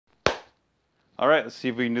All right, let's see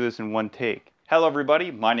if we can do this in one take. Hello everybody,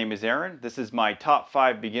 my name is Aaron. This is my top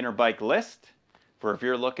 5 beginner bike list for if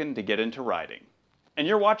you're looking to get into riding. And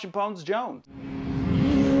you're watching PwnsJones.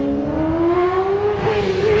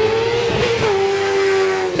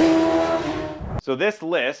 So this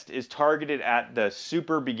list is targeted at the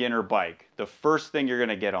super beginner bike, the first thing you're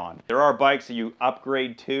gonna get on. There are bikes that you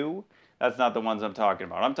upgrade to. That's not the ones I'm talking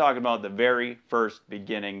about. I'm talking about the very first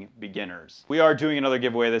beginners. We are doing another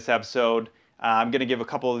giveaway this episode. I'm gonna give a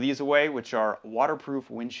couple of these away, which are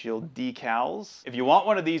waterproof windshield decals. If you want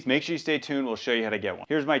one of these, make sure you stay tuned. We'll show you how to get one.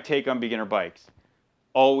 Here's my take on beginner bikes.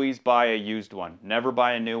 Always buy a used one. Never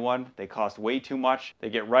buy a new one. They cost way too much.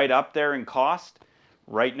 They get right up there in cost,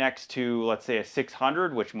 right next to, let's say, a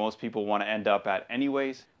 600, which most people want to end up at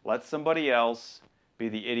anyways. Let somebody else be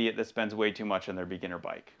the idiot that spends way too much on their beginner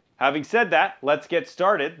bike. Having said that, let's get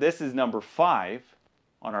started. This is number 5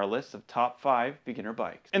 on our list of top 5 beginner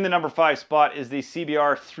bikes. In the number 5 spot is the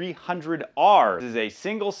CBR 300R. This is a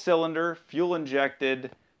single cylinder, fuel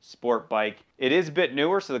injected sport bike. It is a bit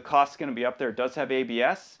newer, so the cost is gonna be up there. It does have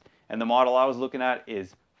ABS, and the model I was looking at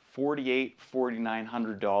is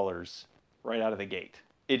 $4,900 right out of the gate.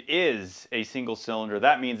 It is a single cylinder.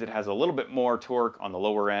 That means it has a little bit more torque on the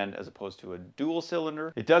lower end as opposed to a dual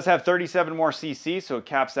cylinder. It does have 37 more cc, so it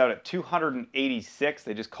caps out at 286.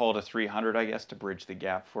 They just call it a 300, I guess, to bridge the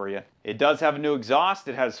gap for you. It does have a new exhaust.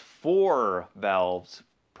 It has 4 valves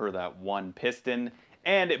per that one piston,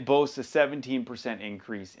 and it boasts a 17%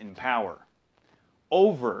 increase in power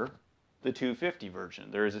over the 250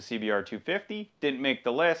 version. There is a CBR 250, didn't make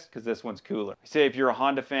the list because this one's cooler. I say if you're a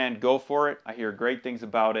Honda fan, go for it. I hear great things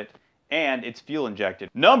about it, and it's fuel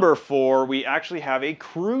injected. Number 4, we actually have a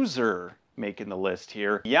cruiser making the list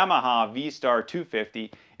here. YAMAHA V STAR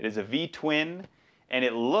 250. It is a V-twin, and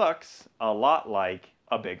it looks a lot like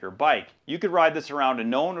a bigger bike. You could ride this around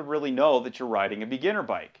and no one would really know that you're riding a beginner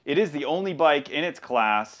bike. It is the only bike in its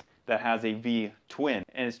class that has a V-twin,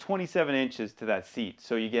 and it's 27 inches to that seat,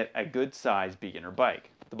 so you get a good size beginner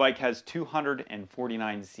bike. The bike has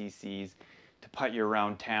 249 cc's to put you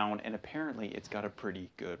around town, and apparently it's got a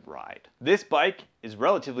pretty good ride. This bike is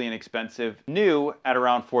relatively inexpensive, new at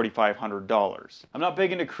around $4,500. I'm not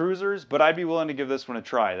big into cruisers, but I'd be willing to give this one a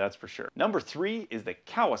try, that's for sure. Number 3 is the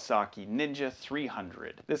Kawasaki Ninja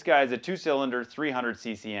 300. This guy is a 2-cylinder,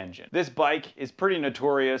 300cc engine. This bike is pretty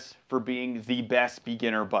notorious for being the best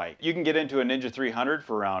beginner bike. You can get into a Ninja 300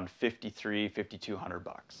 for around $5,200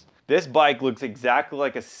 bucks. This bike looks exactly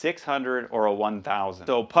like a 600 or a 1000.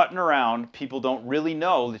 So putting around, people don't really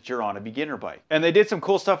know that you're on a beginner bike. And they did some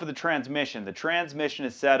cool stuff with the transmission. The transmission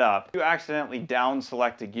is set up. If you accidentally down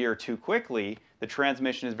select a gear too quickly, the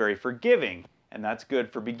transmission is very forgiving, and that's good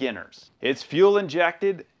for beginners. It's fuel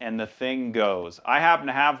injected and the thing goes. I happen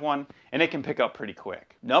to have one and it can pick up pretty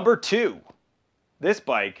quick. Number 2, this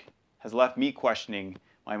bike has left me questioning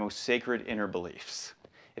my most sacred inner beliefs.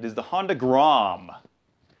 It is the Honda Grom.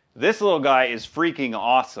 This little guy is freaking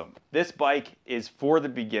awesome. This bike is for the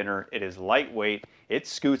beginner. It is lightweight. It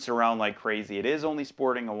scoots around like crazy. It is only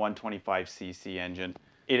sporting a 125cc engine.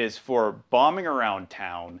 It is for bombing around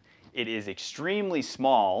town. It is extremely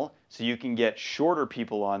small, so you can get shorter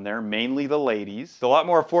people on there, mainly the ladies. It's a lot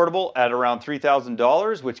more affordable at around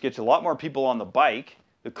 $3,000, which gets a lot more people on the bike.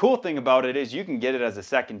 The cool thing about it is you can get it as a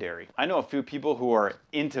secondary. I know a few people who are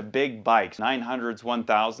into big bikes, 900s,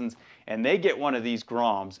 1000s, and they get one of these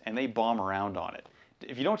Groms and they bomb around on it.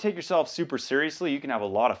 If you don't take yourself super seriously, you can have a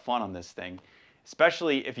lot of fun on this thing,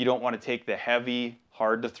 especially if you don't want to take the heavy,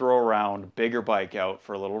 hard to throw around, bigger bike out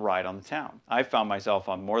for a little ride on the town. I found myself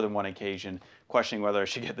on more than one occasion questioning whether I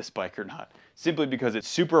should get this bike or not, simply because it's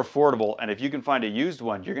super affordable, and if you can find a used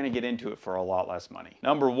one, you're going to get into it for a lot less money.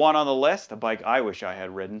 Number 1 on the list, a bike I wish I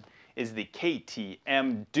had ridden, is the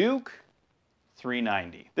KTM Duke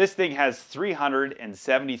 390. This thing has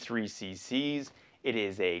 373 cc's. It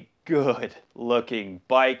is a good looking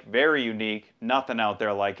bike, very unique, nothing out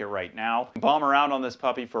there like it right now. Bomb around on this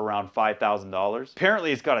puppy for around $5,000.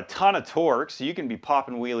 Apparently it's got a ton of torque, so you can be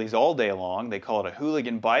popping wheelies all day long. They call it a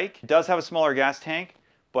hooligan bike. It does have a smaller gas tank,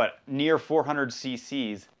 but near 400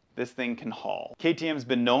 cc's, this thing can haul. KTM's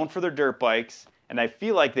been known for their dirt bikes, and I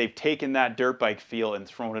feel like they've taken that dirt bike feel and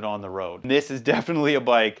thrown it on the road. This is definitely a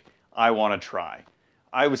bike I want to try.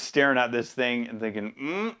 I was staring at this thing and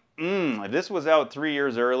thinking, if this was out 3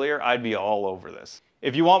 years earlier, I'd be all over this.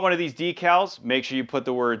 If you want one of these decals, make sure you put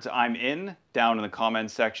the words "I'm in" down in the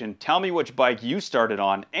comments section. Tell me which bike you started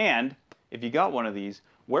on, and if you got one of these,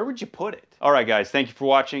 where would you put it? All right, guys, thank you for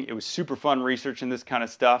watching. It was super fun researching this kind of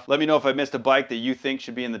stuff. Let me know if I missed a bike that you think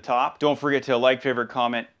should be in the top. Don't forget to like, favorite,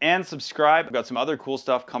 comment, and subscribe. I've got some other cool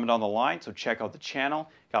stuff coming down the line, so check out the channel.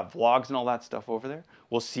 Got vlogs and all that stuff over there.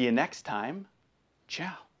 We'll see you next time.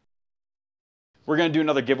 Ciao. We're gonna do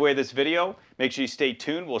another giveaway this video. Make sure you stay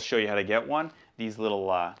tuned. We'll show you how to get one. These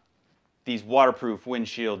little, these waterproof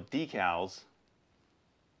windshield decals.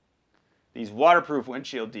 These waterproof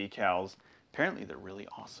windshield decals. Apparently they're really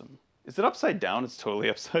awesome. Is it upside down? It's totally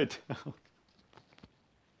upside down.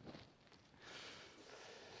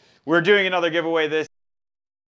 We're doing another giveaway this